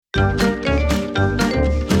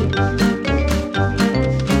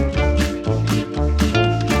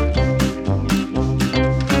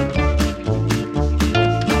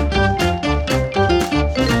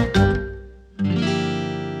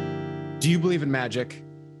believe in magic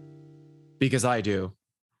because I do.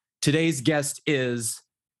 Today's guest is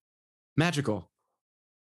magical.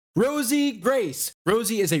 Rosie Grace.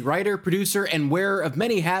 Rosie is a writer, producer, and wearer of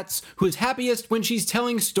many hats who is happiest when she's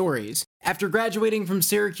telling stories. After graduating from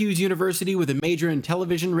Syracuse University with a major in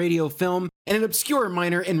television, radio, film, and an obscure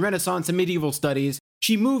minor in Renaissance and medieval studies,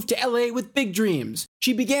 she moved to LA with big dreams.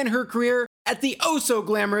 She began her career at the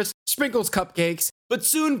oh-so-glamorous Sprinkles Cupcakes, but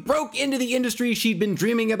soon broke into the industry she'd been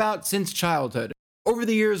dreaming about since childhood. Over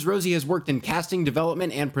the years, Rosie has worked in casting,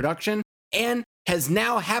 development, and production, and has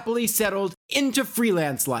now happily settled into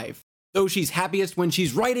freelance life. Though she's happiest when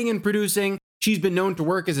she's writing and producing, she's been known to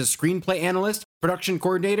work as a screenplay analyst, production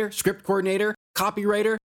coordinator, script coordinator,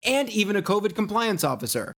 copywriter, and even a COVID compliance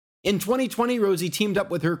officer. In 2020, Rosie teamed up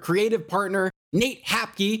with her creative partner, Nate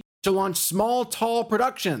Hapke, to launch Small Tall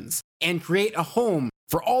Productions and create a home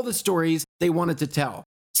for all the stories they wanted to tell.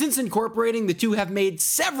 Since incorporating, the two have made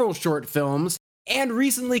several short films and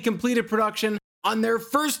recently completed production on their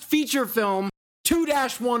first feature film,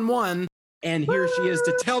 2-11, and here she is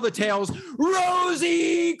to tell the tales,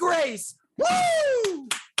 Rosie Grace. Woo!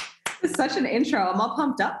 It's such an intro. I'm all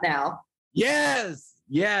pumped up now. Yes.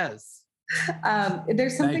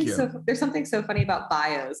 There's something so funny about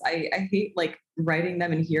bios. I hate like writing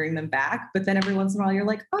them and hearing them back, but then every once in a while you're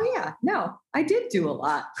like, oh yeah, no, I did do a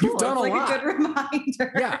lot. Cool. You've done it's a like lot. A good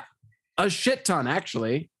reminder. Yeah, a shit ton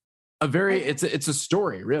actually. It's a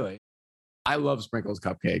story really. I love Sprinkles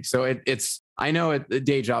Cupcakes. So it's I know the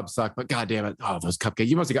day jobs suck, but god damn it. Oh, those cupcakes.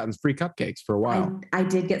 You must have gotten free cupcakes for a while. I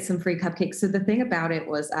did get some free cupcakes. So the thing about it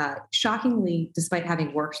was, shockingly, despite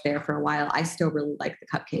having worked there for a while, I still really liked the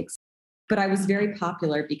cupcakes. But I was very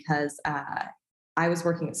popular because I was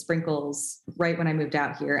working at Sprinkles right when I moved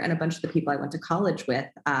out here. And a bunch of the people I went to college with,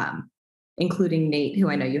 including Nate, who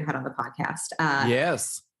I know you had on the podcast.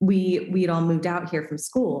 Yes. We'd all moved out here from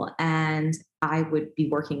school, and I would be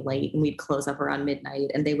working late and we'd close up around midnight,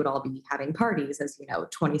 and they would all be having parties, as you know,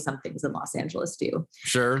 20-somethings in Los Angeles do.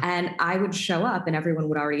 Sure. And I would show up and everyone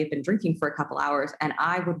would already have been drinking for a couple hours, and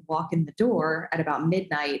I would walk in the door at about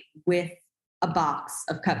midnight with a box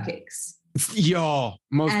of cupcakes. Yo,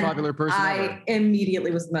 most popular person ever. I immediately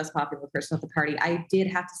was the most popular person at the party. I did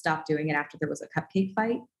have to stop doing it after there was a cupcake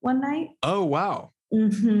fight one night. Oh, wow.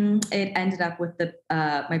 Mm-hmm. It ended up with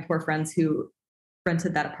my poor friends who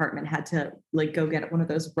rented that apartment had to like go get one of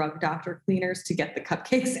those rug doctor cleaners to get the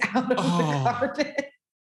cupcakes out of the carpet.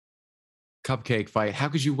 Cupcake fight. How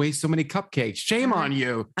could you waste so many cupcakes? Shame on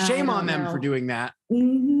you. Shame on them for doing that.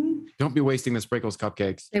 Mm-hmm. Don't be wasting the Sprinkles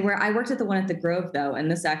cupcakes. I worked at the one at the Grove though, and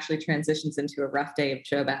this actually transitions into a rough day of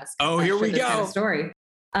Joe-Bass. Oh, here we go. Kind of story.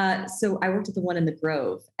 So I worked at the one in the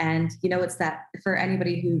Grove, and it's that for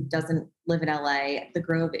anybody who doesn't live in LA, the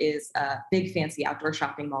Grove is a big fancy outdoor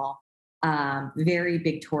shopping mall, very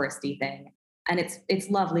big touristy thing. And it's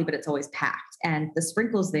lovely, but it's always packed. And the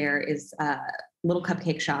Sprinkles there is a little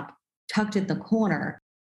cupcake shop tucked in the corner,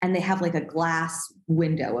 and they have like a big glass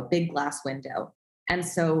window. And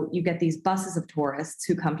so you get these buses of tourists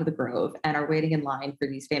who come to the Grove and are waiting in line for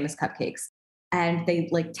these famous cupcakes. And they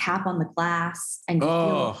like tap on the glass, and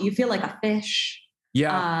you feel like a fish.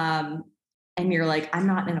 Yeah. And you're like, I'm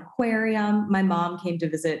not in an aquarium. My mom came to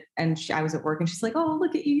visit, and I was at work, and she's like, oh,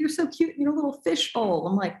 look at you. You're so cute in your little fish bowl.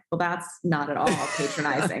 I'm like, well, that's not at all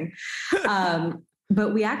patronizing.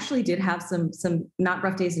 But we actually did have some not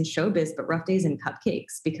rough days in showbiz, but rough days in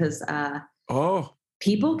cupcakes, because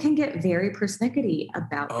people can get very persnickety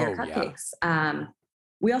about their cupcakes. Yeah.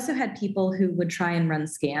 We also had people who would try and run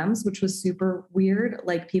scams, which was super weird.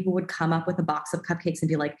 Like people would come up with a box of cupcakes and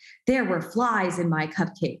be like, there were flies in my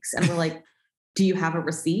cupcakes. And we're like, do you have a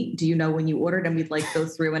receipt? Do you know when you ordered? And we'd like go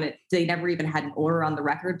through, and they never even had an order on the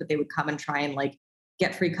record, but they would come and try and like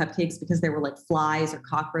get free cupcakes because there were like flies or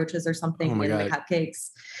cockroaches or something in the cupcakes.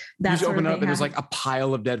 You just open up and there's like a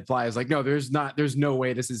pile of dead flies. Like, no, there's no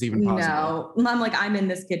way this is even possible. No, I'm like, I'm in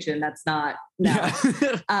this kitchen. That's not, no.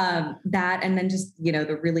 Yeah. That, and then just,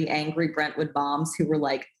 the really angry Brentwood moms who were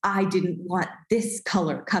like, I didn't want this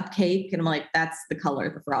color cupcake. And I'm like, that's the color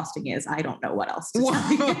the frosting is. I don't know what else to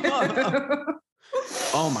tell you.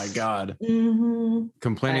 Oh my God. Mm-hmm.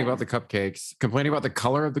 Complaining about the cupcakes, complaining about the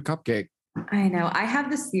color of the cupcake. I know. I have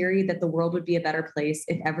this theory that the world would be a better place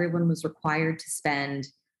if everyone was required to spend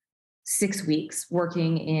 6 weeks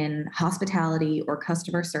working in hospitality or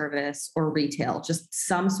customer service or retail, just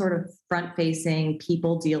some sort of front-facing,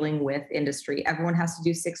 people dealing with industry. Everyone has to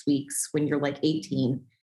do 6 weeks when you're like 18.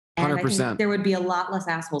 And 100%. I think there would be a lot less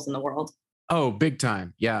assholes in the world. Oh, big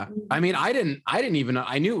time. Yeah. I mean, I didn't even,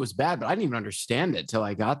 I knew it was bad, but I didn't even understand it till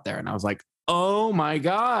I got there. And I was like, oh my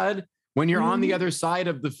God. When you're on the other side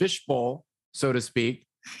of the fishbowl, so to speak,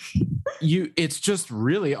 It's just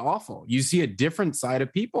really awful. You see a different side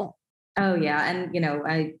of people. Oh yeah. And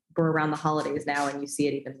we're around the holidays now and you see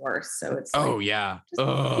it even worse. So it's Oh like, yeah.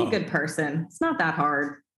 just be a good person. It's not that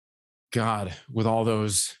hard. God, with all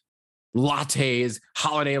those lattes,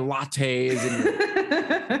 holiday lattes,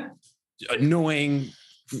 and annoying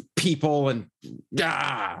people, and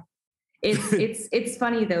It's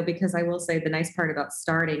funny though, because I will say the nice part about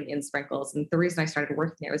starting in Sprinkles, and the reason I started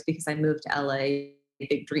working there was because I moved to LA,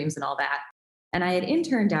 big dreams and all that. And I had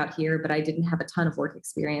interned out here, but I didn't have a ton of work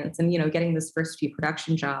experience. And getting those first few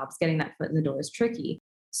production jobs, getting that foot in the door is tricky.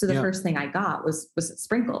 So the Yeah. first thing I got was at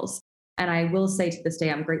Sprinkles. And I will say to this day,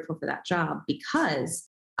 I'm grateful for that job because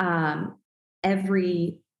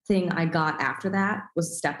everything I got after that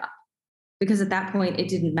was a step up. Because at that point, it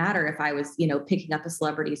didn't matter if I was, picking up a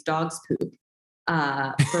celebrity's dog's poop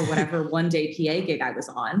for whatever one day PA gig I was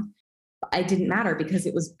on. It didn't matter because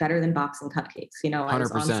it was better than boxing cupcakes. I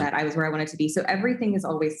was on 100%. set. I was where I wanted to be. So everything is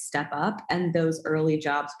always step up. And those early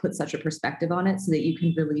jobs put such a perspective on it so that you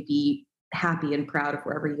can really be happy and proud of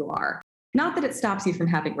wherever you are. Not that it stops you from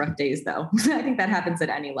having rough days, though. I think that happens at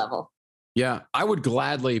any level. Yeah. I would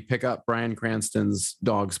gladly pick up Bryan Cranston's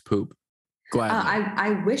dog's poop. Gladly.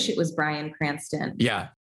 I wish it was Bryan Cranston. Yeah.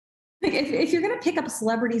 Like if you're going to pick up a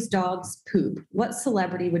celebrity's dog's poop, what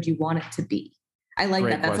celebrity would you want it to be? I like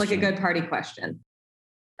Great that. That's question. like a good party question.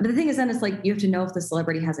 But the thing is, then it's like you have to know if the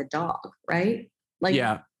celebrity has a dog, right? Like,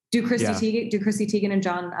 Yeah. do Chrissy Teigen and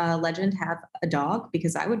John Legend have a dog?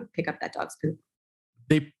 Because I would pick up that dog's poop.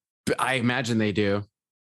 I imagine they do.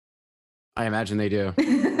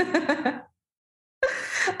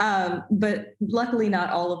 But luckily, not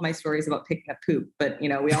all of my stories about picking up poop. But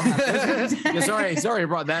we all have. Sorry, I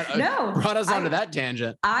brought that. No, brought us onto that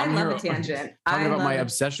tangent. I love a tangent. Talking about my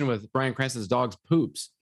obsession with Bryan Cranston's dog's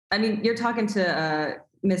poops. I mean, you're talking to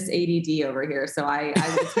Miss ADD over here, so I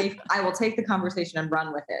will take the conversation and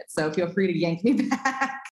run with it. So feel free to yank me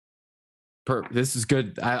back. This is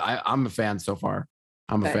good. I'm a fan so far.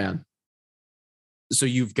 I'm a fan. So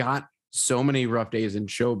you've got so many rough days in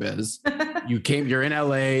showbiz. You're in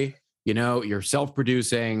LA, you're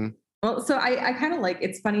self-producing. Well, so I kind of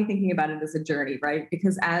it's funny thinking about it as a journey, right?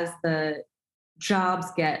 Because as the jobs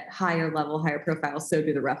get higher level, higher profile, so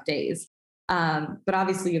do the rough days. But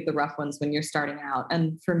obviously you have the rough ones when you're starting out.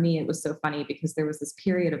 And for me, it was so funny because there was this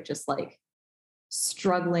period of just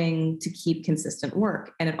struggling to keep consistent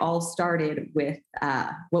work. And it all started with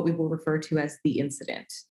what we will refer to as the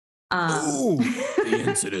incident. The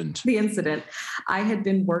incident. The incident. I had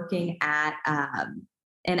been working at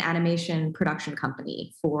an animation production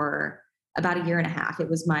company for about a year and a half. It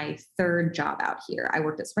was my third job out here. I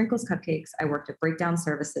worked at Sprinkles Cupcakes. I worked at Breakdown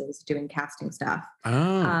Services doing casting stuff.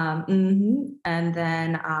 And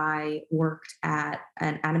then I worked at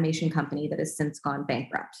an animation company that has since gone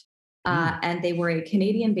bankrupt. And they were a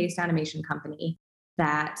Canadian-based animation company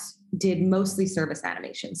that did mostly service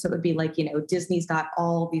animation. So it would be Disney's got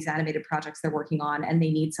all these animated projects they're working on and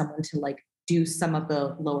they need someone to do some of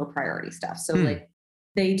the lower priority stuff. So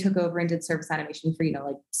they took over and did service animation for,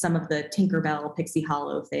 some of the Tinkerbell, Pixie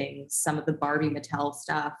Hollow things, some of the Barbie Mattel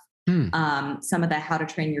stuff, some of the How to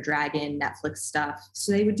Train Your Dragon Netflix stuff.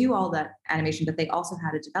 So they would do all that animation, but they also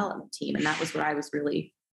had a development team. And that was what I was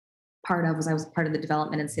really part of. I was part of the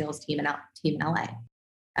development and sales team in LA.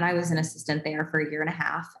 And I was an assistant there for a year and a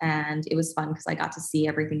half. And it was fun because I got to see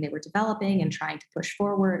everything they were developing and trying to push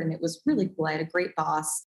forward. And it was really cool. I had a great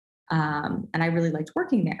boss. And I really liked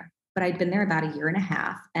working there. But I'd been there about a year and a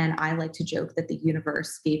half. And I like to joke that the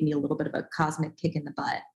universe gave me a little bit of a cosmic kick in the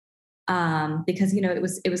butt. Because,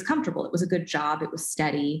 it was comfortable. It was a good job. It was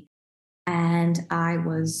steady. And I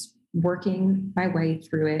was working my way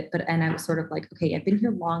through it. And I was sort of okay, I've been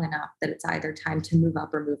here long enough that it's either time to move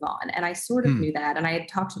up or move on. And I sort of knew that. And I had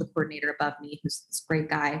talked to the coordinator above me, who's this great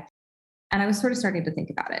guy. And I was sort of starting to think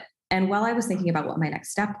about it. And while I was thinking about what my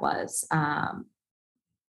next step was,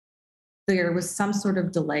 there was some sort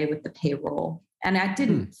of delay with the payroll. And that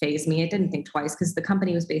didn't faze me. I didn't think twice because the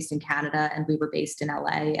company was based in Canada and we were based in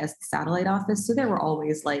LA as the satellite office. So there were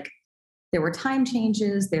always there were time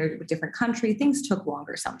changes, there were different country, things took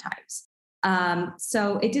longer sometimes.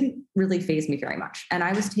 So it didn't really faze me very much. And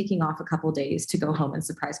I was taking off a couple of days to go home and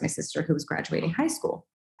surprise my sister who was graduating high school.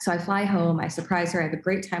 So I fly home, I surprise her, I have a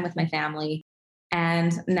great time with my family.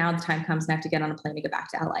 And now the time comes and I have to get on a plane to go back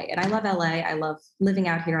to LA. And I love LA, I love living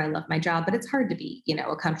out here, I love my job, but it's hard to be,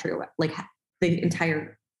 a country, the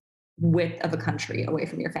entire width of a country away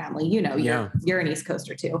from your family. You're an East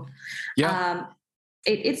Coaster too. Yeah.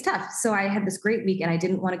 It's tough. So I had this great week and I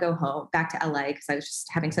didn't want to go home back to LA because I was just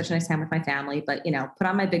having such a nice time with my family, but put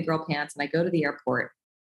on my big girl pants and I go to the airport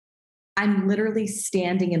I'm literally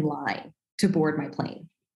standing in line to board my plane.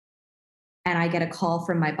 And I get a call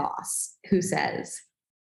from my boss who says,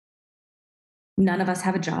 none of us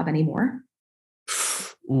have a job anymore.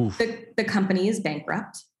 The company is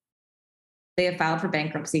bankrupt. They have filed for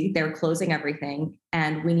bankruptcy. They're closing everything.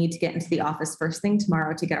 And we need to get into the office first thing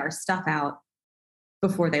tomorrow to get our stuff out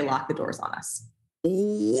before they lock the doors on us.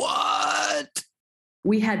 What?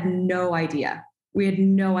 We had no idea. We had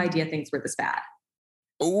no idea things were this bad.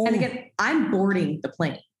 Ooh. And again, I'm boarding the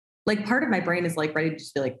plane. Like part of my brain is like ready to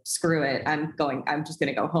just be like, screw it. I'm just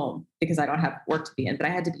going to go home because I don't have work to be in, but I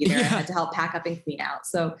had to be there. I had to help pack up and clean out.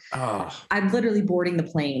 So I'm literally boarding the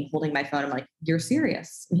plane, holding my phone. I'm like, you're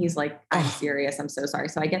serious? And he's like, I'm serious. I'm so sorry.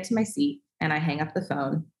 So I get to my seat and I hang up the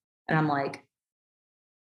phone and I'm like,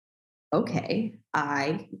 okay,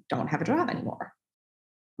 I don't have a job anymore.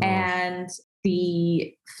 And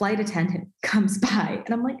the flight attendant comes by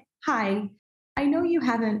and I'm like, hi, I know you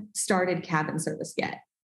haven't started cabin service yet.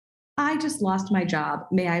 I just lost my job.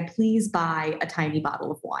 May I please buy a tiny bottle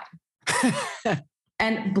of wine?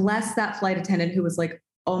 And bless that flight attendant who was like,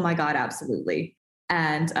 oh my God, absolutely.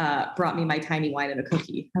 And brought me my tiny wine and a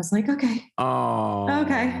cookie. I was like, okay. Oh.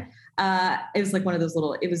 Okay. It was like one of those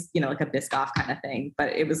little, it was, like a Biscoff kind of thing.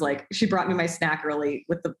 But it was like, she brought me my snack early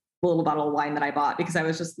with the little bottle of wine that I bought because I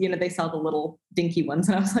was just, they sell the little dinky ones.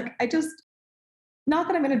 And I was like, not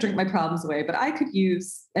that I'm going to drink my problems away, but I could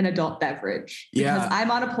use an adult beverage because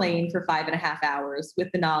I'm on a plane for 5.5 hours with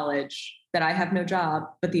the knowledge that I have no job,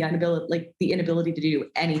 but the inability to do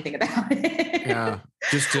anything about it. Yeah.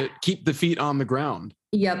 Just to keep the feet on the ground.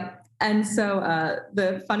 Yep. And so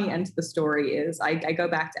the funny end to the story is I go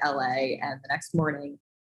back to LA and the next morning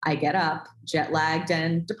I get up jet lagged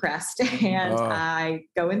and depressed and I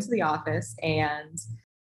go into the office and,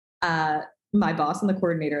 my boss and the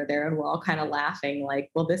coordinator are there and we're all kind of laughing like,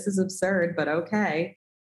 well, this is absurd, but okay.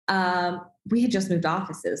 We had just moved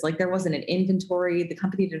offices. Like there wasn't an inventory. The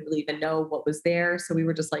company didn't really even know what was there. So we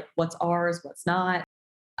were just like, what's ours, what's not.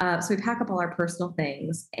 So we pack up all our personal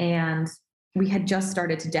things and we had just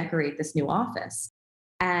started to decorate this new office.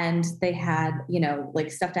 And they had,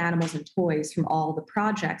 like stuffed animals and toys from all the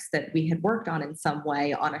projects that we had worked on in some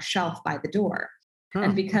way on a shelf by the door. Huh.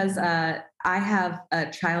 And because I have a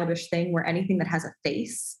childish thing where anything that has a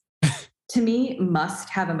face to me must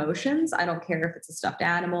have emotions. I don't care if it's a stuffed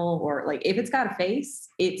animal or like if it's got a face,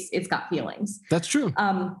 it's got feelings. That's true.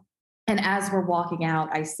 And as we're walking out,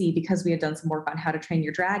 I see, because we had done some work on How to Train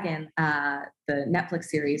Your Dragon, the Netflix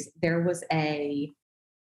series, there was a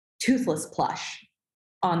Toothless plush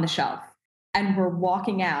on the shelf. And we're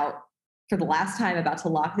walking out for the last time, about to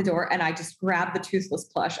lock the door. And I just grab the Toothless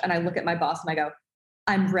plush and I look at my boss and I go,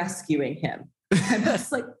 I'm rescuing him. I'm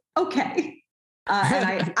just like, okay.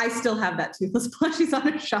 And I still have that Toothless plush. He's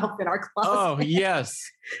on a shelf in our closet. Oh, yes.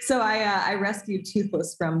 So I rescued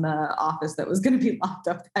Toothless from the office that was going to be locked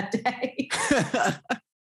up that day.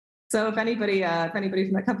 So if anybody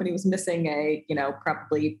from the company was missing a,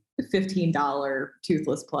 probably $15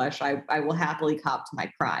 Toothless plush, I will happily cop to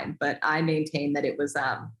my crime. But I maintain that it was,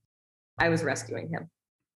 I was rescuing him.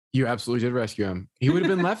 You absolutely did rescue him. He would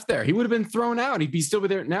have been left there. He would have been thrown out. He'd be still be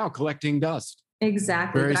there now collecting dust.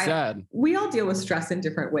 Exactly. Very sad. We all deal with stress in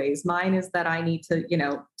different ways. Mine is that I need to,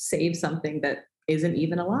 save something that isn't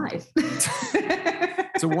even alive.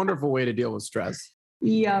 It's a wonderful way to deal with stress.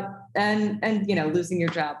 Yep. And losing your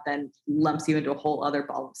job then lumps you into a whole other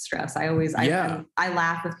ball of stress. I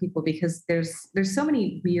laugh with people because there's so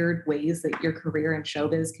many weird ways that your career in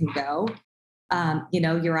showbiz can go.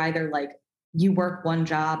 You're either like, you work one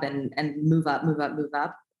job and move up.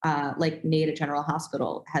 Like Nate at General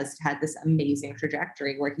Hospital has had this amazing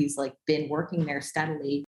trajectory where he's like been working there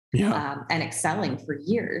steadily and excelling for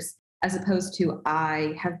years, as opposed to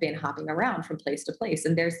I have been hopping around from place to place.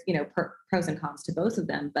 And there's, pros and cons to both of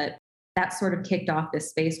them. But that sort of kicked off this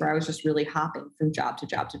space where I was just really hopping from job to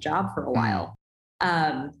job to job for a while.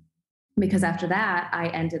 Because after that, I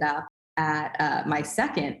ended up at my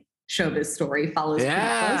second showbiz story follows pretty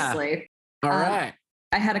closely. All right.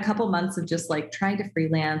 I had a couple months of just like trying to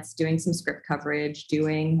freelance, doing some script coverage,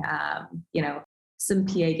 doing, some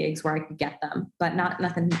PA gigs where I could get them, but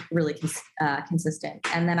nothing really consistent.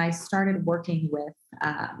 And then I started working with,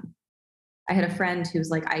 I had a friend who's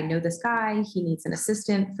like, I know this guy, he needs an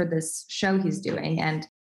assistant for this show he's doing. And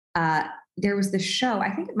there was this show, I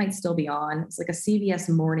think it might still be on. It's like a CBS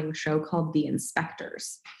morning show called The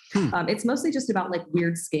Inspectors. It's mostly just about like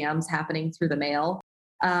weird scams happening through the mail.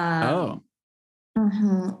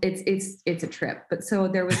 It's a trip. But so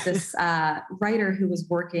there was this writer who was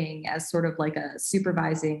working as sort of like a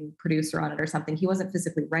supervising producer on it or something. He wasn't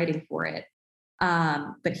physically writing for it.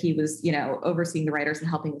 But he was, overseeing the writers and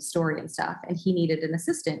helping with story and stuff. And he needed an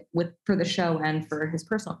assistant for the show and for his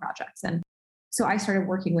personal projects. And so I started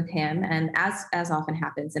working with him. And as often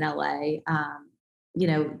happens in LA,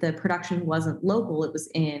 the production wasn't local. It was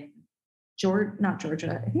in not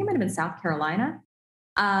Georgia. I think it might have been South Carolina.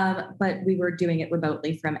 But we were doing it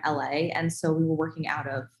remotely from LA. And so we were working out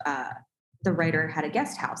of, the writer had a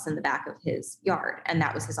guest house in the back of his yard, and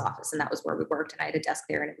that was his office. And that was where we worked. And I had a desk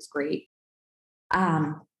there, and it was great.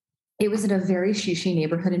 It was in a very shishy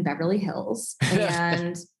neighborhood in Beverly Hills.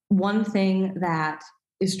 And one thing that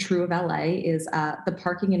is true of LA is the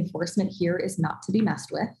parking enforcement here is not to be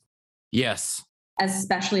messed with. Yes.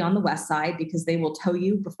 Especially on the west side, because they will tow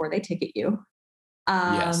you before they ticket you.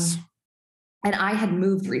 Yes. And I had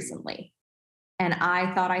moved recently, and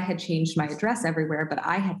I thought I had changed my address everywhere, but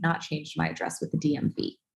I had not changed my address with the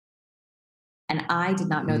DMV. And I did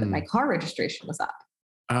not know that my car registration was up.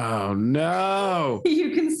 Oh, no.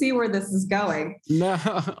 You can see where this is going. No.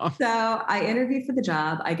 So I interviewed for the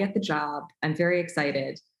job. I get the job. I'm very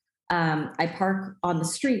excited. I park on the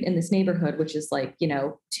street in this neighborhood, which is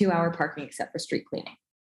 2-hour parking except for street cleaning.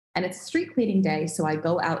 And it's street cleaning day. So I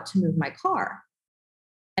go out to move my car.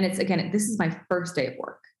 And this is my first day of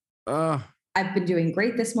work. I've been doing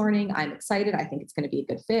great this morning. I'm excited. I think it's going to be a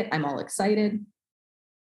good fit. I'm all excited.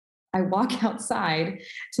 I walk outside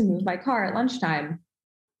to move my car at lunchtime,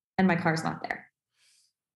 and my car's not there.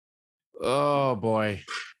 Oh boy.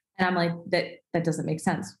 And I'm like, that doesn't make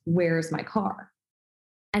sense. Where's my car?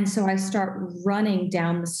 And so I start running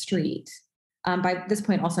down the street. By this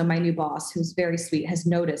point, also my new boss, who's very sweet, has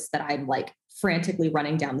noticed that I'm frantically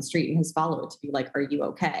running down the street and has followed to be like, are you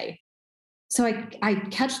okay? So I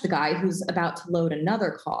catch the guy who's about to load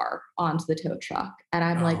another car onto the tow truck. And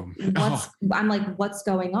I'm what's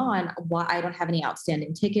going on? Why? I don't have any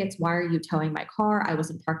outstanding tickets. Why are you towing my car? I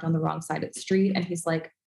wasn't parked on the wrong side of the street. And he's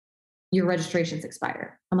like, your registration's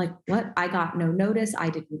expired. I'm like, what? I got no notice. I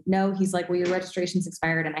didn't know. He's like, well, your registration's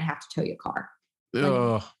expired and I have to tow your car.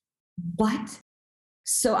 Like, what?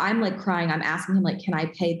 So I'm crying. I'm asking him, can I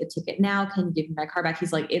pay the ticket now? Can you give me my car back?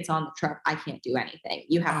 He's like, it's on the truck. I can't do anything.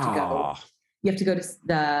 You have to go. You have to go to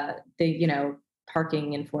the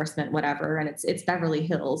parking enforcement, whatever. And it's Beverly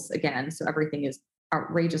Hills again. So everything is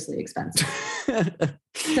outrageously expensive.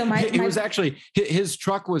 So his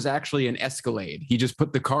truck was actually an Escalade. He just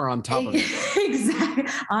put the car on top of it. Exactly.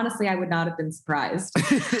 Honestly, I would not have been surprised.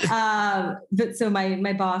 But so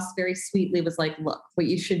my boss very sweetly was like, look, what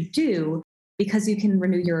you should do, because you can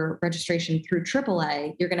renew your registration through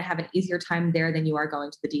AAA, you're going to have an easier time there than you are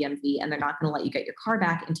going to the DMV, and they're not going to let you get your car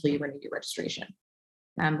back until you renew your registration.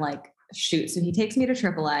 And I'm like, shoot. So he takes me to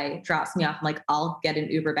AAA, drops me off. I'm like, I'll get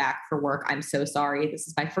an Uber back for work. I'm so sorry. This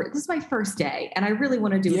is my first day, and I really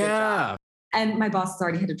want to do a good job. And my boss has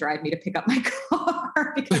already had to drive me to pick up my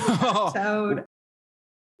car because it got towed.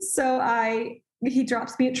 So he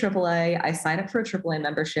drops me at AAA. I sign up for a AAA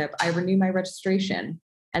membership. I renew my registration.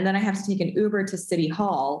 And then I have to take an Uber to City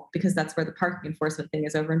Hall because that's where the parking enforcement thing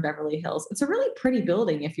is, over in Beverly Hills. It's a really pretty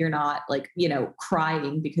building if you're not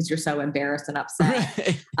crying because you're so embarrassed and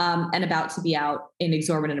upset and about to be out an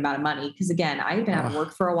exorbitant amount of money. Because again, I had been out of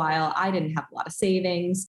work for a while. I didn't have a lot of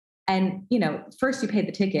savings. And, first you pay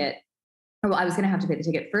the ticket. Well, I was going to have to pay the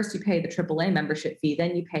ticket. First you pay the AAA membership fee.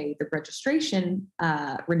 Then you pay the registration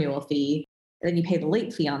renewal fee. Then you pay the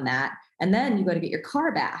late fee on that. And then you go to get your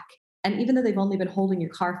car back. And even though they've only been holding your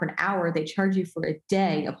car for an hour, they charge you for a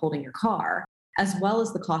day of holding your car, as well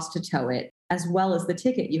as the cost to tow it, as well as the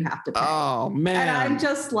ticket you have to pay. Oh, man. And I'm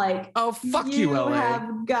just like, oh, fuck you, LA. You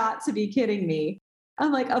have got to be kidding me.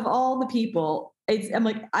 I'm like, of all the people,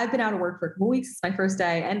 I've been out of work for a couple weeks. It's my first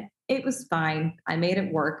day, and it was fine. I made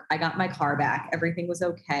it work. I got my car back. Everything was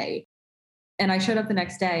okay. And I showed up the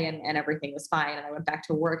next day and everything was fine. And I went back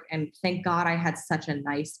to work, and thank God I had such a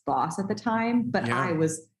nice boss at the time, but I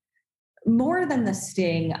was more than the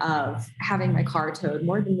sting of having my car towed,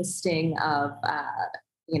 more than the sting of,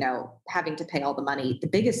 having to pay all the money. The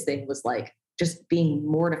biggest thing was just being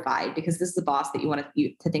mortified, because this is a boss that you want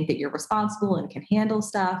to think that you're responsible and can handle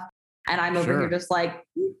stuff. And I'm over here just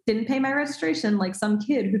didn't pay my registration like some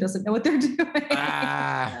kid who doesn't know what they're doing.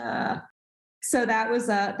 So that was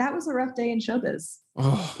a rough day in showbiz.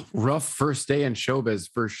 Oh, rough first day in showbiz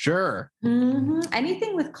for sure. Mm-hmm.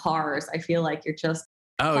 Anything with cars, I feel like you're just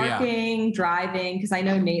parking, driving. Because I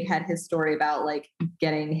know Nate had his story about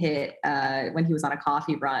getting hit when he was on a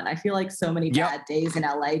coffee run. I feel like so many bad days in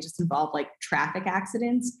LA just involve traffic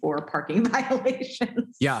accidents or parking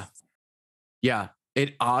violations. Yeah.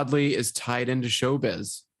 It oddly is tied into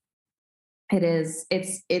showbiz. It is.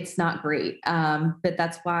 It's not great. But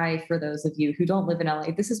that's why for those of you who don't live in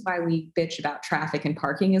LA, this is why we bitch about traffic and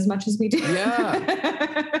parking as much as we do.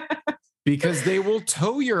 Yeah. Because they will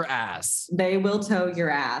tow your ass. They will tow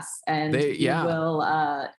your ass, and you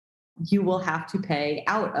will have to pay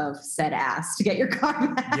out of said ass to get your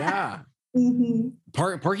car back. Yeah. Mm-hmm.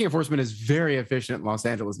 Parking enforcement is very efficient in Los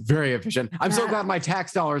Angeles. Very efficient. I'm so glad my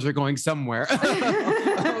tax dollars are going somewhere.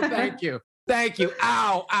 Oh, thank you. Thank you.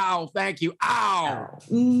 Ow, ow. Thank you. Ow.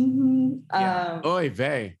 Mm-hmm. Yeah. Oy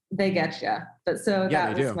vey. They get you. But so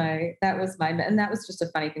Yeah, that was my, and that was just a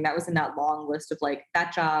funny thing. That was in that long list of like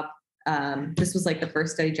that job. This was like the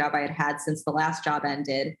first steady job I had had since the last job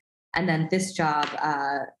ended. And then this job,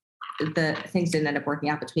 the things didn't end up working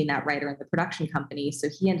out between that writer and the production company. So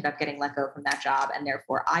he ended up getting let go from that job. And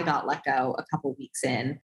therefore I got let go a couple weeks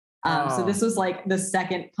in. So this was like the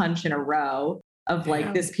second punch in a row of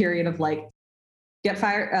like this period of like get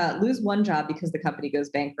fired, lose one job because the company goes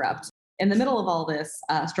bankrupt. In the middle of all this,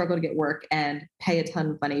 struggle to get work and pay a ton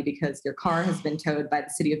of money because your car has been towed by the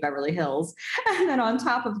city of Beverly Hills. And then on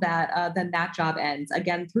top of that, then that job ends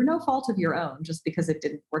again through no fault of your own, just because it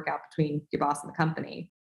didn't work out between your boss and the company.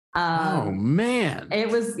 Oh man. It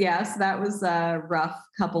was, yes, that was a rough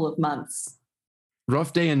couple of months.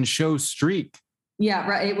 Rough day and show streak. Yeah,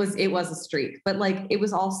 right. It was a streak, but like it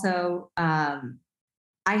was also, I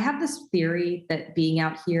have this theory that being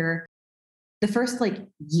out here, the first like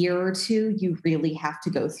year or two, you really have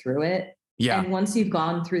to go through it. Yeah. And once you've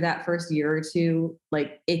gone through that first year or two,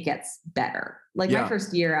 like it gets better. Like my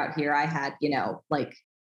first year out here, I had, like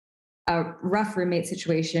a rough roommate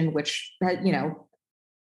situation, which,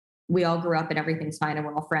 we all grew up and everything's fine and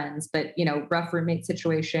we're all friends, but rough roommate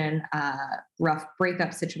situation, rough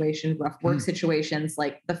breakup situation, rough work situations.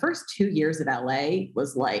 Like the first 2 years of LA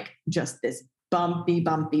was like just this bumpy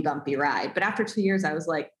ride. But after 2 years, I was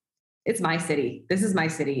like, it's my city. This is my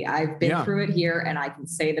city. I've been through it here and I can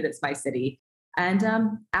say that it's my city. And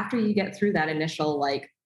after you get through that initial, like,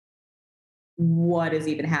 what is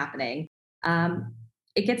even happening?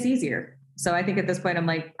 It gets easier. So I think at this point, I'm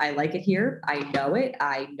like, I like it here. I know it.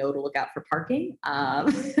 I know to look out for parking. But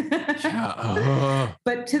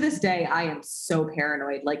to this day, I am so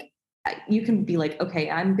paranoid. Like you can be like, okay,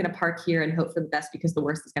 I'm going to park here and hope for the best because the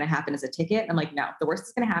worst that's going to happen is a ticket. I'm like, no, the worst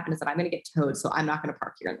that's going to happen is that I'm going to get towed. So I'm not going to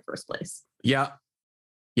park here in the first place. Yeah.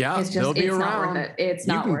 Yeah. It's just, they'll be it's around. not worth it. It's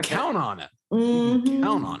not worth it. You can count on it. Mm-hmm. You can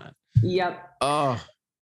count on it. Yep.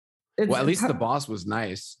 Well, at least the boss was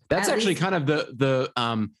nice. That's actually kind of the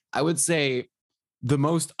I would say the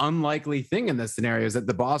most unlikely thing in this scenario is that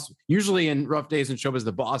the boss, usually in rough days in showbiz,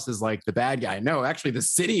 the boss is like the bad guy. No, actually the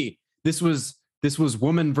city, this was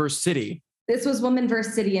woman versus city. This was woman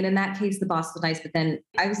versus city. And in that case, the boss was nice. But then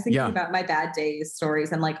I was thinking about my bad days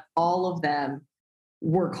stories and like all of them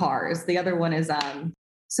were cars. The other one is,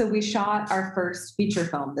 so we shot our first feature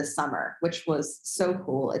film this summer, which was so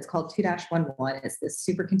cool. It's called 2-11. It's this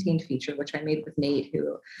super contained feature, which I made with Nate,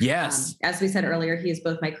 who, as we said earlier, he is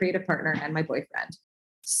both my creative partner and my boyfriend.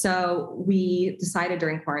 So we decided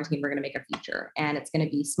during quarantine, we're going to make a feature and it's going to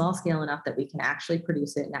be small scale enough that we can actually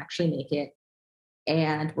produce it and actually make it.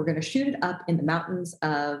 And we're going to shoot it up in the mountains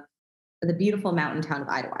of the beautiful mountain town of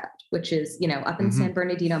Idlewild, which is, up in San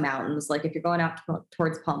Bernardino Mountains. Like if you're going out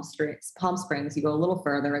towards Palm Springs, you go a little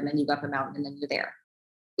further and then you go up a mountain and then you're there.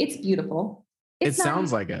 It's beautiful. It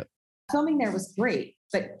sounds like it. Filming there was great,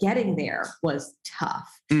 but getting there was tough.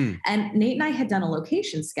 And Nate and I had done a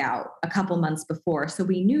location scout a couple months before, so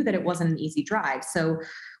we knew that it wasn't an easy drive. So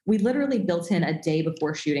we literally built in a day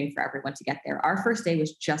before shooting for everyone to get there. Our first day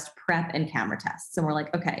was just prep and camera tests. And we're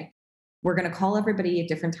like, okay, we're going to call everybody at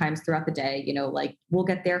different times throughout the day. Like we'll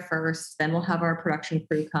get there first, then we'll have our production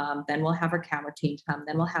crew come, then we'll have our camera team come,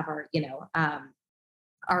 then we'll have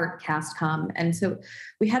our cast come. And so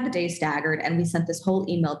we had the day staggered and we sent this whole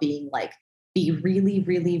email being like, be really,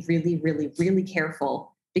 really, really, really, really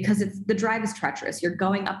careful because the drive is treacherous. You're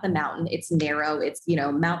going up the mountain. It's narrow. It's,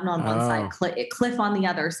 mountain on one side, cliff on the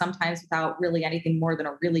other, sometimes without really anything more than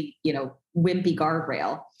a really, wimpy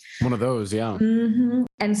guardrail. One of those. Yeah. Mm-hmm.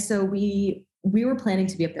 And so we were planning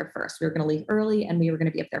to be up there first. We were going to leave early and we were going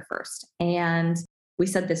to be up there first. And we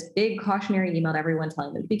sent this big cautionary email to everyone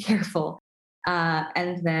telling them to be careful.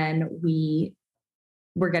 And then we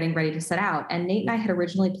were getting ready to set out. And Nate and I had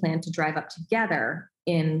originally planned to drive up together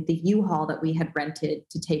in the U-Haul that we had rented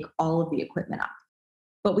to take all of the equipment up.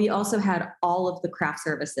 But we also had all of the craft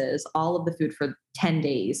services, all of the food for 10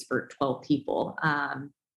 days for 12 people,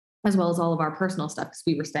 as well as all of our personal stuff because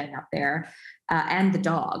we were staying up there, and the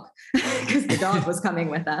dog, because the dog was coming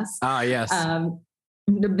with us. Ah, yes.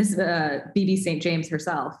 BB St. James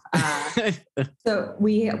herself. So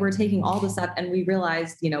we were taking all this up and we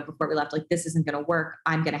realized, before we left, like, this isn't going to work.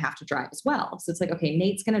 I'm going to have to drive as well. So it's like, okay,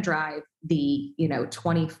 Nate's going to drive the,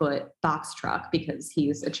 20-foot box truck because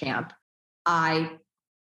he's a champ. I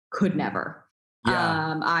could never.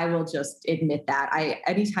 Yeah. I will just admit that.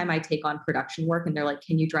 Anytime I take on production work and they're like,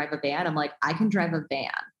 can you drive a van? I'm like, I can drive a van.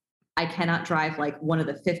 I cannot drive like one of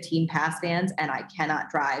the 15 pass vans, and I cannot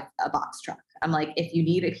drive a box truck. I'm like, if you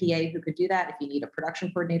need a PA who could do that, if you need a production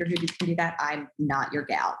coordinator who can do that, I'm not your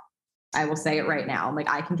gal. I will say it right now. I'm like,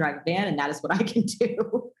 I can drive a van, and that is what I can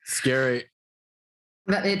do. Scary.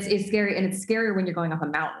 But it's scary, and it's scarier when you're going up a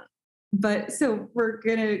mountain. But so we're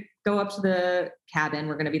going to go up to the cabin.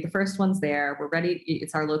 We're going to be the first ones there. We're ready.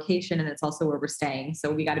 It's our location, and it's also where we're staying.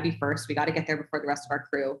 So we got to be first. We got to get there before the rest of our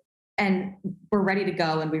crew. And we're ready to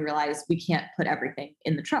go. And we realize we can't put everything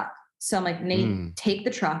in the truck. So I'm like, Nate, take the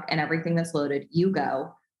truck and everything that's loaded. You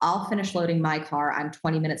go. I'll finish loading my car. I'm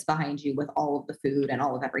 20 minutes behind you with all of the food and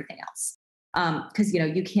all of everything else. Because,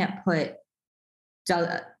 you can't put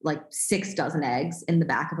like 6 dozen eggs in the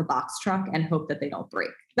back of a box truck and hope that they don't break.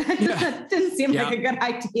 That didn't seem like a good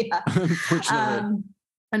idea.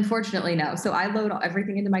 Unfortunately, no. So I load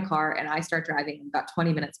everything into my car and I start driving about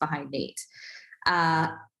 20 minutes behind Nate.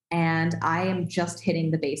 And I am just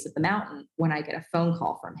hitting the base of the mountain when I get a phone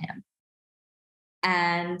call from him.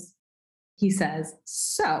 And he says,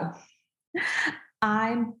 so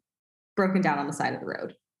I'm broken down on the side of the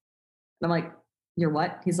road. And I'm like, you're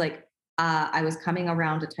what? He's like, I was coming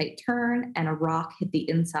around a tight turn and a rock hit the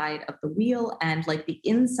inside of the wheel, and like the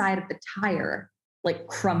inside of the tire like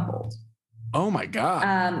crumpled. Oh my God.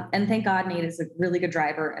 And thank God Nate is a really good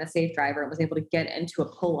driver and a safe driver and was able to get into a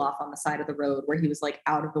pull off on the side of the road where he was like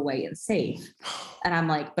out of the way and safe. And I'm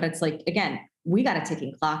like, but it's like, again, we got a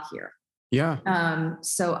ticking clock here. Yeah.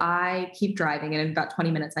 So I keep driving, and in about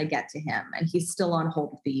 20 minutes I get to him, and he's still on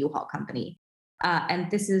hold with the U-Haul company.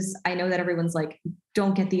 And I know that everyone's like,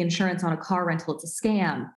 don't get the insurance on a car rental. It's a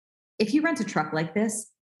scam. If you rent a truck like this,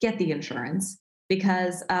 get the insurance,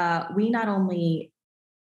 because we not only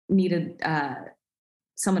needed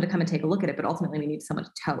someone to come and take a look at it, but ultimately we need someone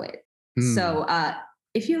to tow it. So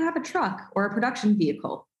if you have a truck or a production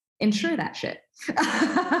vehicle, insure that shit.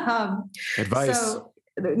 Advice. So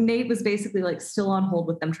Nate was basically like still on hold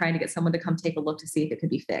with them, trying to get someone to come take a look to see if it could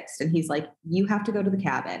be fixed. And he's like, you have to go to the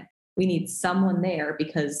cabin. We need someone there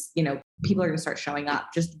because, people are going to start showing up.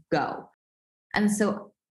 Just go. And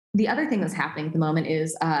so the other thing that's happening at the moment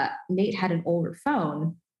is Nate had an older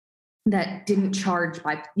phone that didn't charge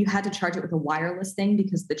you had to charge it with a wireless thing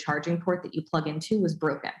because the charging port that you plug into was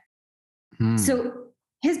broken. So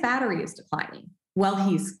his battery is declining while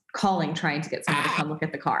he's calling, trying to get someone to come look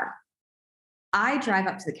at the car. I drive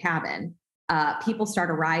up to the cabin. People start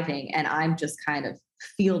arriving, and I'm just kind of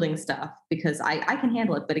fielding stuff because I can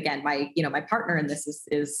handle it. But again, my partner in this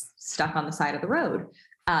is stuck on the side of the road,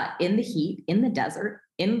 in the heat, in the desert,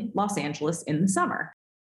 in Los Angeles, in the summer.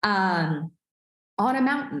 On a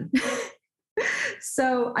mountain.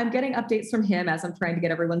 So I'm getting updates from him as I'm trying to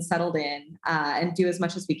get everyone settled in and do as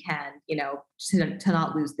much as we can, to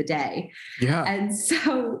not lose the day. Yeah. And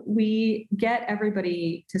so we get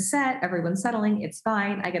everybody to set, everyone's settling. It's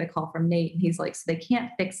fine. I get a call from Nate, and he's like, so they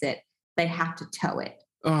can't fix it. They have to tow it.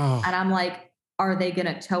 Oh. And I'm like, are they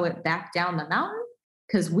going to tow it back down the mountain?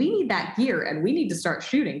 Because we need that gear and we need to start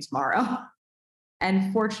shooting tomorrow.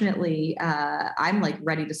 And fortunately, I'm like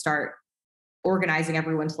ready to start organizing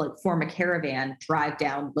everyone to like form a caravan, drive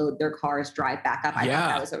down, load their cars, drive back up. I thought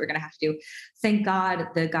that was what we're going to have to do. Thank God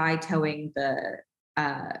the guy towing the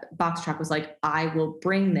box truck was like, I will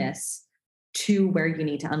bring this to where you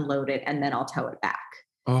need to unload it, and then I'll tow it back.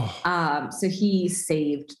 Oh. So he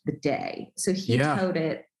saved the day. So he towed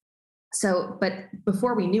it. So, but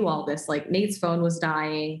before we knew all this, like Nate's phone was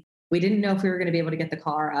dying. We didn't know if we were going to be able to get the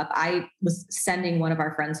car up. I was sending one of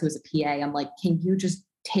our friends who was a PA. I'm like, can you just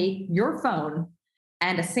take your phone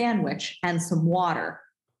and a sandwich and some water?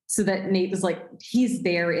 So that Nate was like, he's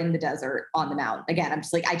there in the desert on the mountain. Again, I'm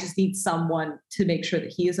just like, I just need someone to make sure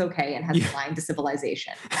that he is okay and has a line to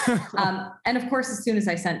civilization. And of course, as soon as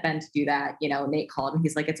I sent Ben to do that, Nate called and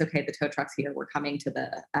he's like, it's okay. The tow truck's here. We're coming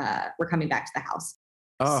back to the house.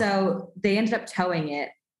 Oh. So they ended up towing it.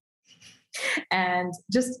 And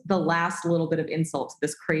just the last little bit of insult to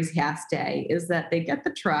this crazy ass day is that they get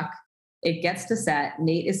the truck, it gets to set,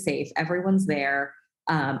 Nate is safe, everyone's there.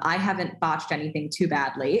 I haven't botched anything too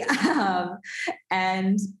badly.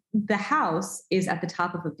 And the house is at the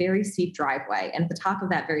top of a very steep driveway. And at the top of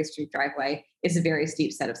that very steep driveway is a very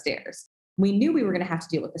steep set of stairs. We knew we were going to have to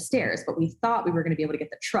deal with the stairs, but we thought we were going to be able to get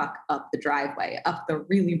the truck up the driveway, up the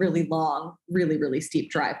really, really long, really, really steep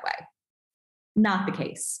driveway. Not the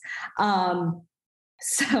case.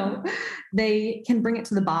 So they can bring it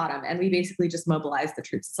to the bottom, and we basically just mobilize the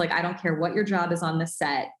troops. It's like, I don't care what your job is on this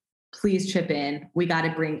set. Please chip in. We got to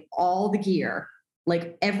bring all the gear,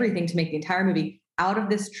 like everything to make the entire movie out of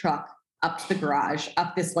this truck, up to the garage,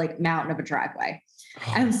 up this like mountain of a driveway.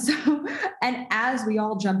 And so, and as we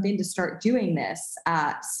all jump in to start doing this,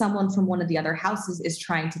 someone from one of the other houses is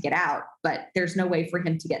trying to get out, but there's no way for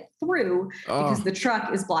him to get through because the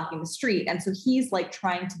truck is blocking the street. And so he's like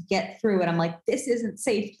trying to get through. And I'm like, this isn't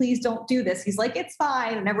safe. Please don't do this. He's like, it's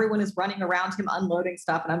fine. And everyone is running around him, unloading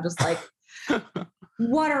stuff. And I'm just like,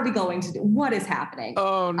 what are we going to do? What is happening?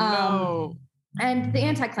 Oh, no. And the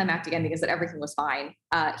anticlimactic ending is that everything was fine.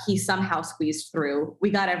 He somehow squeezed through. We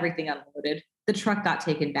got everything unloaded. The truck got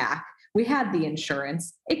taken back. We had the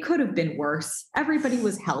insurance. It could have been worse. Everybody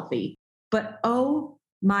was healthy. But oh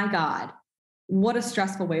my God, what a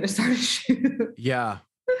stressful way to start a shoot. Yeah.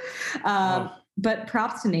 But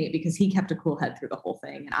props to Nate because he kept a cool head through the whole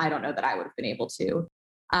thing. And I don't know that I would have been able to.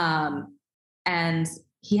 And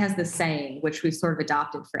he has this saying, which we've sort of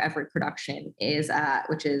adopted for every production,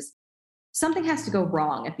 which is something has to go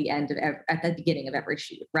wrong at the end of at the beginning of every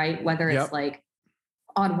shoot, right? Whether it's like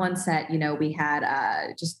on one set, we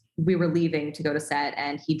had we were leaving to go to set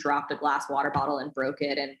and he dropped a glass water bottle and broke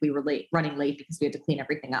it, and we were running late because we had to clean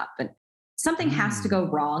everything up. And something has to go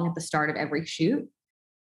wrong at the start of every shoot,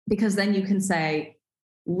 because then you can say,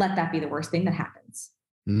 let that be the worst thing that happens.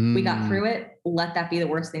 We got through it. Let that be the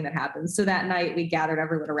worst thing that happens. So that night we gathered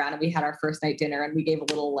everyone around and we had our first night dinner and we gave a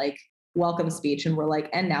little like welcome speech, and we're like,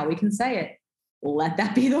 and now we can say it. Let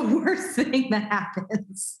that be the worst thing that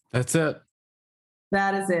happens. That's it.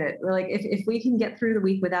 That is it. We're like, if we can get through the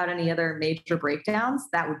week without any other major breakdowns,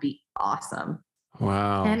 that would be awesome.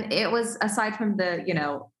 Wow. And it was, aside from the,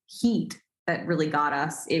 heat that really got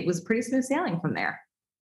us, it was pretty smooth sailing from there.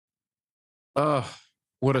 Oh,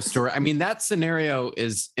 what a story. I mean, that scenario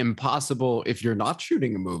is impossible if you're not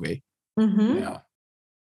shooting a movie. Mm-hmm. Yeah.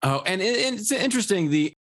 Oh, and it's interesting.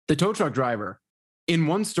 The tow truck driver in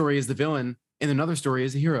one story is the villain, in another story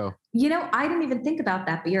is a hero. I didn't even think about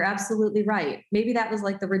that, but you're absolutely right. Maybe that was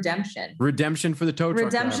like the redemption. Redemption for the tow truck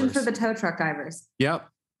Redemption drivers. for the tow truck drivers. Yep.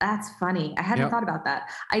 That's funny. I hadn't thought about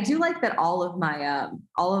that. I do like that all of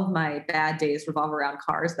my bad days revolve around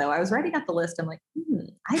cars, though. I was writing out the list. I'm like,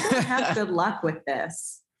 I don't have good luck with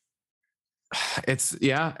this.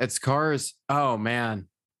 It's cars. Oh man.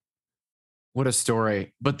 What a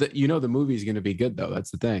story. But the movie's going to be good, though.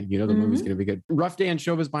 That's the thing. The movie's going to be good. Rough Day and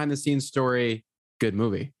Shova's behind the scenes story. Good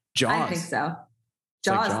movie. Jaws. I think so.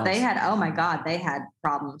 Jaws. They had, oh my God, they had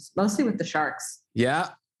problems, mostly with the sharks. Yeah.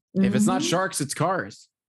 If it's not sharks, it's cars.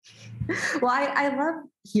 Well, I love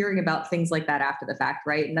hearing about things like that after the fact,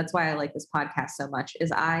 right? And that's why I like this podcast so much,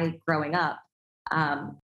 is growing up,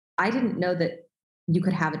 I didn't know that you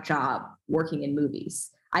could have a job working in movies.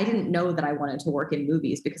 I didn't know that I wanted to work in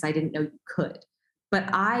movies because I didn't know you could. But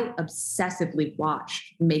I obsessively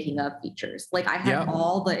watched making of features. Like I had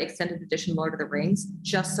all the extended edition Lord of the Rings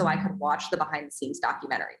just so I could watch the behind the scenes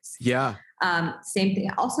documentaries. Yeah. Same thing.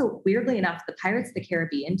 Also, weirdly enough, the Pirates of the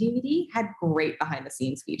Caribbean DVD had great behind the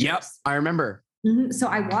scenes features. Yep. I remember. Mm-hmm. So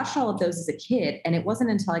I watched all of those as a kid, and it wasn't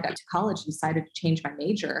until I got to college and decided to change my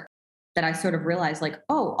major that I sort of realized like,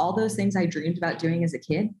 oh, all those things I dreamed about doing as a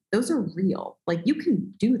kid, those are real. Like you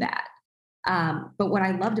can do that. But what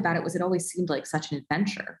I loved about it was it always seemed like such an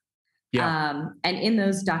adventure. Yeah. And in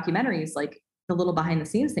those documentaries, like the little behind the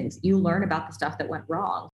scenes things, you learn about the stuff that went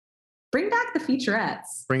wrong. Bring back the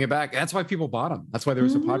featurettes. Bring it back. That's why people bought them. That's why they were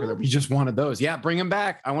so popular. We just wanted those. Yeah, bring them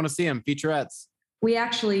back. I want to see them. Featurettes. We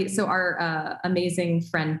actually, so our amazing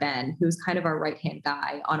friend Ben, who's kind of our right-hand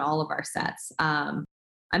guy on all of our sets,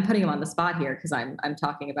 I'm putting him on the spot here because I'm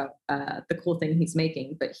talking about the cool thing he's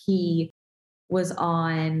making, but he was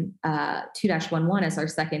on 2-11 as our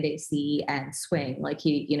second AC and swing. Like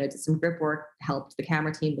he, did some grip work, helped. The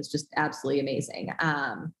camera team was just absolutely amazing.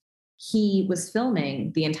 He was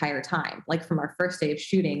filming the entire time, like from our first day of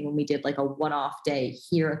shooting when we did like a one-off day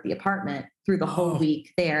here at the apartment through the whole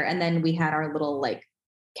week there. And then we had our little like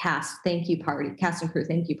cast and crew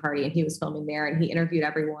thank you party. And he was filming there and he interviewed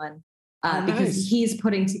everyone. Because he's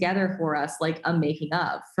putting together for us like a making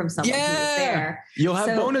of from someone who was there. You'll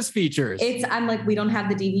have bonus features. I'm like, we don't have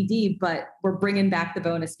the DVD, but we're bringing back the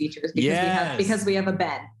bonus features because we have a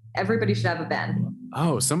Ben. Everybody should have a Ben.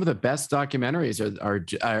 Oh, some of the best documentaries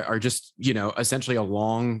are just essentially a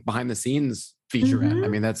long behind the scenes featurette. I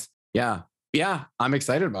mean, that's yeah. I'm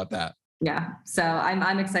excited about that. Yeah. So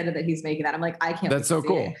I'm excited that he's making that. I'm like, I can't wait That's to so see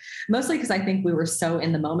cool. it. Mostly because I think we were so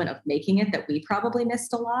in the moment of making it that we probably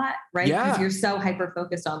missed a lot, right? Because Yeah. you're so hyper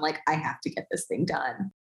focused on like, I have to get this thing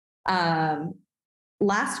done. Um,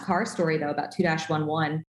 Last car story though about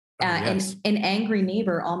 2-11, Oh, yes. an angry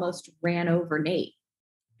neighbor almost ran over Nate.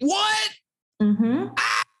 What? Mm-hmm.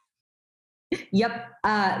 Yep,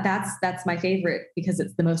 that's my favorite because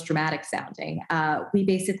it's the most dramatic sounding. We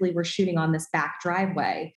basically were shooting on this back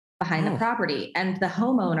driveway behind the Oh, property, and the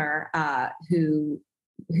homeowner who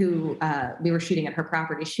we were shooting at her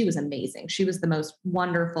property, she was amazing. She was the most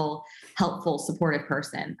wonderful, helpful, supportive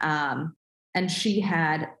person, and she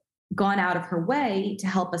had gone out of her way to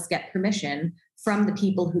help us get permission from the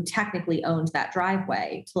people who technically owned that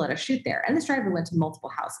driveway to let us shoot there. And this driveway went to multiple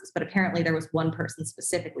houses, but apparently there was one person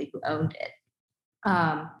specifically who owned it.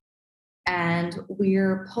 Um, and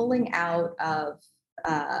we're pulling out of,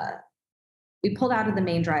 uh, we pulled out of the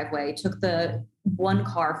main driveway, took the one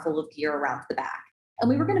car full of gear around to the back. And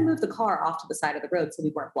we were going to move the car off to the side of the road so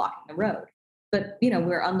we weren't blocking the road. But, you know,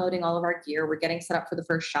 we're unloading all of our gear. We're getting set up for the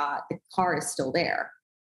first shot. The car is still there.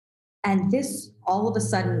 And this, all of a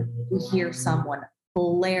sudden, we hear someone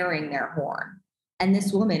blaring their horn. And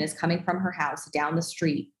this woman is coming from her house down the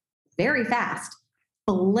street very fast,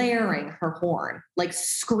 blaring her horn, like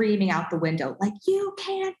screaming out the window, like, you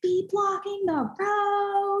can't be blocking the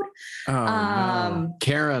road. oh no.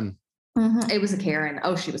 Karen. It was a Karen.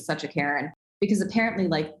 Oh, she was such a Karen. Because apparently,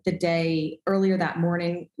 like the day earlier that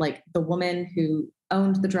morning, like the woman who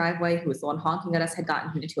owned the driveway, who was the one honking at us, had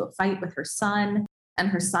gotten into a fight with her son. And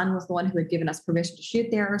her son was the one who had given us permission to shoot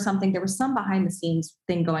there or something. There was some behind the scenes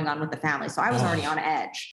thing going on with the family. So I was already on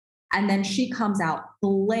edge. And then she comes out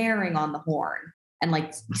blaring on the horn and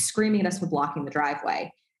like screaming at us for blocking the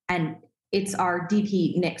driveway. And it's our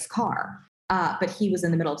DP Nick's car. But he was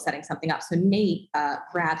in the middle of setting something up. So Nate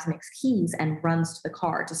grabs Nick's keys and runs to the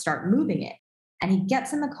car to start moving it. And he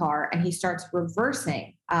gets in the car and he starts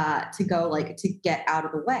reversing to go like to get out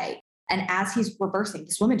of the way. And as he's reversing,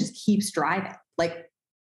 this woman just keeps driving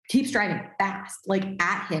fast, like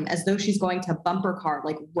at him as though she's going to bumper car,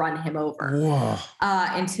 like run him over. Whoa.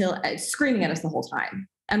 Until screaming at us the whole time.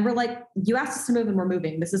 And we're like, you asked us to move and we're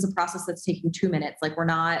moving. This is a process that's taking 2 minutes. Like we're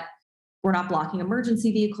not blocking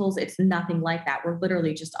emergency vehicles. It's nothing like that. We're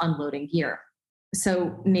literally just unloading gear.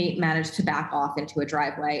 So Nate managed to back off into a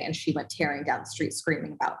driveway and she went tearing down the street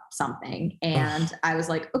screaming about something. And I was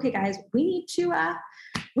like, okay, guys, we need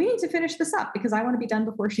to finish this up because I want to be done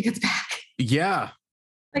before she gets back. Yeah.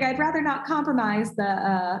 Like I'd rather not compromise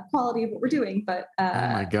the quality of what we're doing, but oh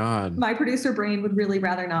my God. My producer brain would really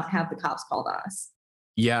rather not have the cops called on us.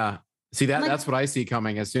 Yeah. See Like- that's what I see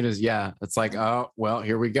coming as soon as, it's like, oh, well,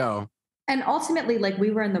 here we go. And ultimately, like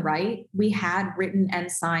we were in the right. We had written and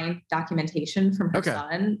signed documentation from her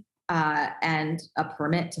son and a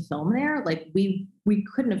permit to film there. Like we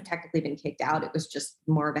couldn't have technically been kicked out. It was just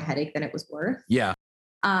more of a headache than it was worth. Yeah.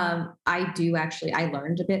 I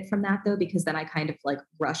learned a bit from that though, because then I kind of like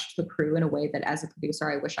rushed the crew in a way that as a producer,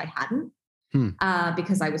 I wish I hadn't,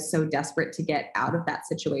 because I was so desperate to get out of that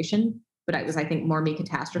situation. But I think more me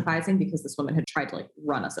catastrophizing because this woman had tried to like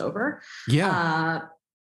run us over. Yeah.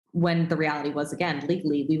 When the reality was, again,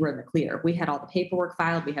 legally, we were in the clear. We had all the paperwork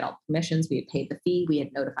filed. We had all the permissions. We had paid the fee. We had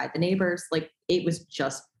notified the neighbors. Like it was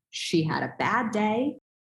just, she had a bad day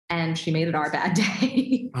and she made it our bad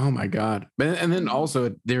day. Oh my God. And then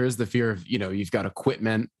also there is the fear of, you've got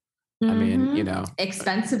equipment. I mean,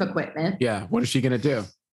 expensive equipment. Yeah. What is she going to do?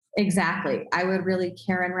 Exactly. I would really,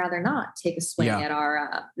 Karen, rather not take a swing at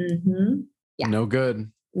our, yeah. No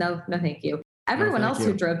good. No, thank you. Everyone else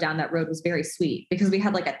who drove down that road was very sweet because we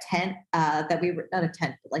had like a tent that we were, not a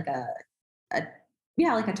tent, but like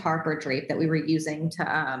like a tarp or drape that we were using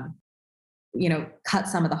to, cut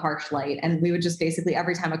some of the harsh light. And we would just basically,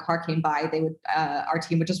 every time a car came by, they would, our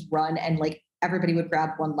team would just run and like everybody would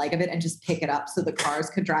grab one leg of it and just pick it up so the cars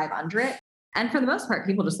could drive under it. And for the most part,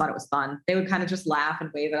 people just thought it was fun. They would kind of just laugh and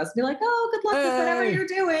wave at us and be like, oh, good luck with whatever you're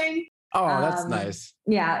doing. Oh, that's nice.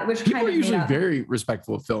 Yeah, which people kind of are usually very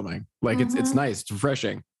respectful of filming. Like it's nice, it's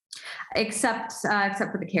refreshing. Except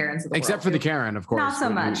for the Karens of the Except world, for the Karen, of course. Not so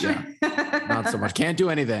much. Not so much. Can't do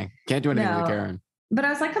anything. Can't do anything to the Karen. But I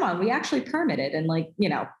was like, come on, we actually permitted. And like,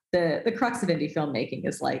 the crux of indie filmmaking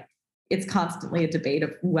is like, it's constantly a debate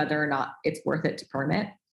of whether or not it's worth it to permit.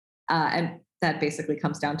 And that basically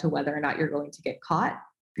comes down to whether or not you're going to get caught.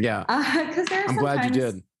 Yeah. Because I'm glad you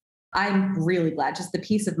did. I'm really glad. Just the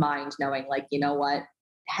peace of mind knowing, like, you know what,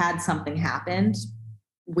 had something happened,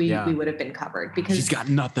 we would have been covered because she's got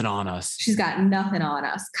nothing on us. She's got nothing on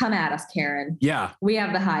us. Come at us, Karen. Yeah. We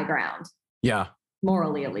have the high ground. Yeah.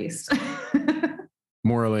 Morally, at least.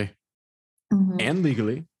 Morally. And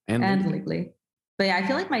legally. And legally. But yeah, I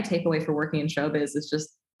feel like my takeaway for working in showbiz is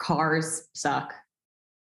just cars suck.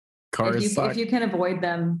 Cars suck. If you can avoid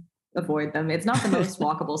them, avoid them. It's not the most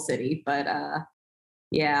walkable city, but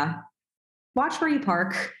yeah. Watch where you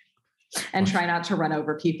park and try not to run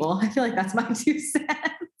over people. I feel like that's my 2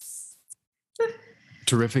 cents.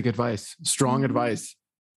 Terrific advice. Strong advice.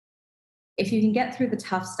 If you can get through the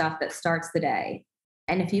tough stuff that starts the day,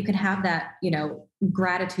 and if you can have that,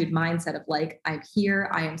 gratitude mindset of like, I'm here,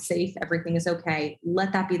 I am safe, everything is okay.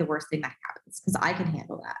 Let that be the worst thing that happens, because I can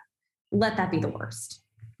handle that. Let that be the worst.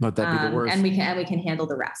 Let that be the worst. And we can handle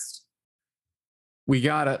the rest. We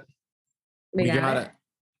got it. We got it.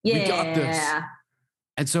 Yeah. We got this.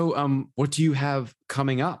 And so, what do you have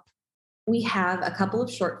coming up? We have a couple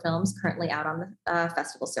of short films currently out on the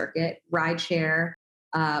festival circuit. Rideshare,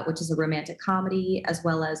 which is a romantic comedy, as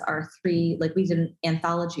well as our 3, we did an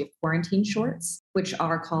anthology of quarantine shorts, which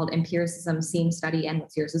are called Empiricism, Scene Study, and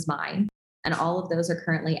What's Yours Is Mine. And all of those are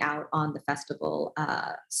currently out on the festival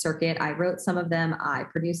circuit. I wrote some of them. I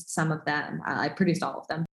produced some of them. I produced all of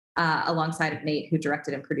them alongside of Nate, who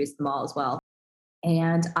directed and produced them all as well.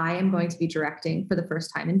 And I am going to be directing for the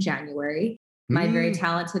first time in January. My very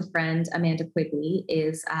talented friend, Amanda Quigley,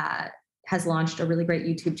 has launched a really great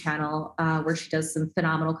YouTube channel where she does some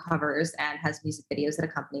phenomenal covers and has music videos that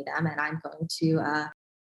accompany them. And I'm going to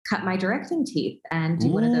cut my directing teeth and do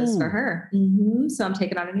one of those for her. So I'm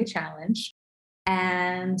taking on a new challenge.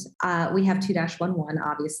 And we have 2-11,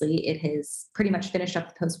 obviously. It has pretty much finished up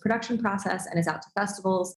the post-production process and is out to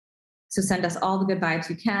festivals. So send us all the good vibes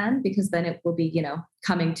you can, because then it will be,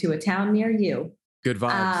 coming to a town near you. Good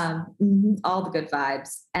vibes. All the good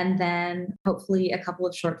vibes. And then hopefully a couple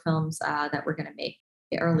of short films that we're going to make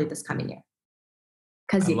early this coming year.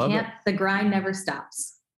 Because the grind never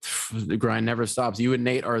stops. The grind never stops. You and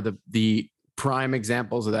Nate are the prime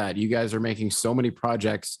examples of that. You guys are making so many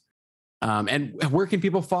projects. And where can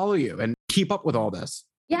people follow you and keep up with all this?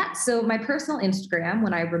 Yeah. So my personal Instagram,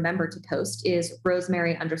 when I remember to post, is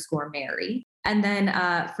Rosemary_Mary. And then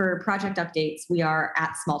for project updates, we are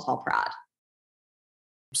at Small Tall Prod.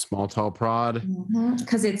 Small Tall Prod.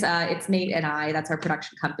 Because it's Nate and I, that's our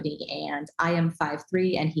production company, and I am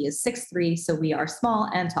 5'3" and he is 6'3", so we are small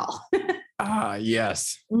and tall.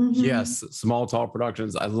 Yes. Yes. Small Tall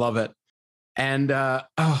Productions. I love it. And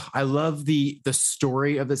I love the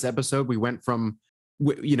story of this episode. We went from,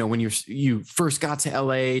 when you first got to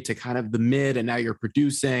LA to kind of the mid, and now you're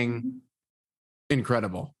producing.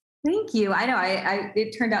 Incredible. Thank you. I know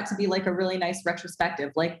it turned out to be like a really nice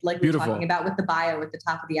retrospective, like we're talking about with the bio at the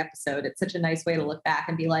top of the episode. It's such a nice way to look back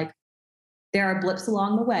and be like, there are blips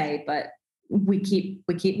along the way, but we keep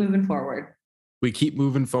moving forward. We keep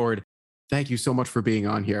moving forward. Thank you so much for being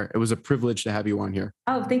on here. It was a privilege to have you on here.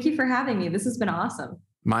 Oh, thank you for having me. This has been awesome.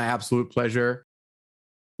 My absolute pleasure.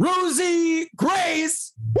 Rosie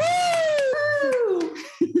Grace! Woo!